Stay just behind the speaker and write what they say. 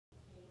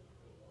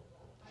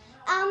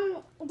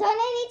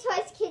Donutty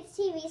Toys Kids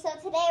TV. So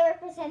today we're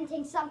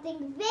presenting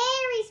something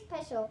very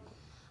special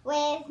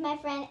with my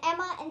friend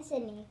Emma and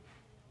Sydney.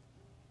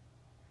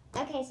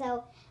 Okay,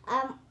 so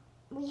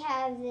we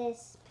have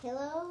this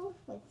pillow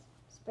with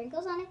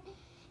sprinkles on it,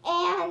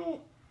 and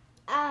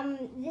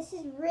this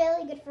is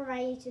really good for my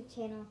YouTube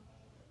channel,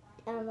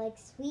 like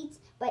sweets.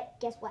 But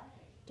guess what?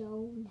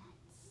 Donuts.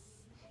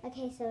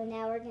 Okay, so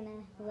now we're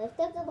gonna lift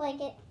up the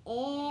blanket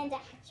and the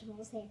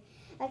Hatchimals here.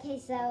 Okay,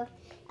 so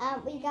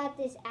we got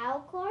this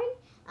owl corn.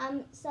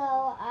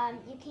 So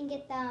you can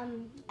get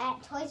them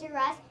at Toys R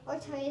Us or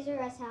Toys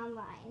R Us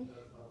online.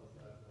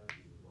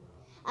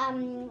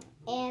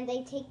 And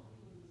they take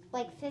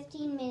like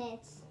 15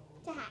 minutes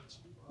to hatch.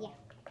 Yeah.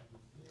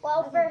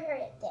 Well, for her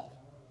it did.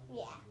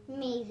 Yeah,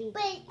 maybe.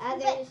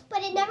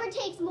 But it never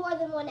takes more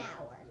than 1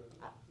 hour.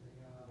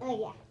 Oh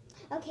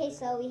yeah. Okay,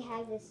 so we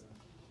have this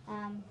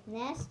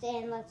nest,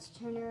 and let's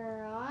turn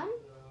her on.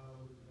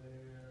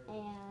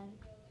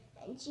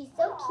 And she's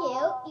so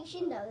cute. You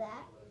should know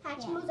that.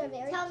 Hatchimals are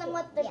very Tell cute. them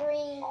what the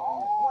green.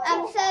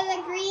 So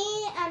the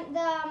green,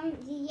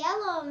 the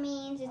yellow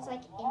means it's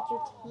like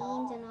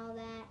entertains and all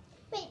that.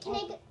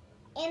 Wait,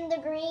 and the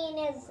green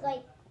is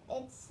like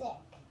it's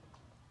sick.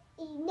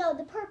 No,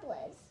 the purple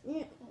is.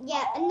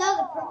 Yeah, no,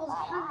 the purple's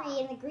hungry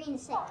and the green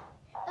is sick.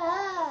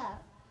 Oh.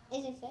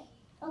 Is it sick?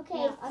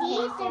 Okay, Yeah, see,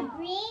 okay, the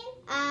green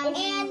and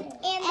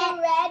the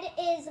red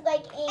is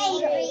like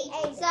angry.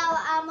 So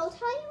we'll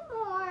tell you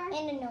more.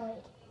 And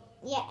annoyed.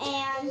 Yeah,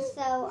 and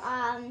so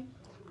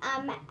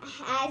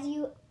as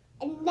you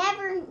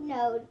never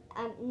known,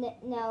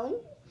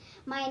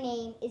 my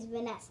name is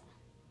Vanessa.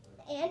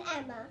 And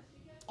Emma.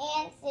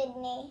 And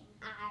Sydney.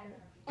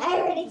 I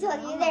already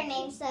told you their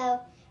names,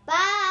 so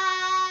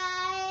bye.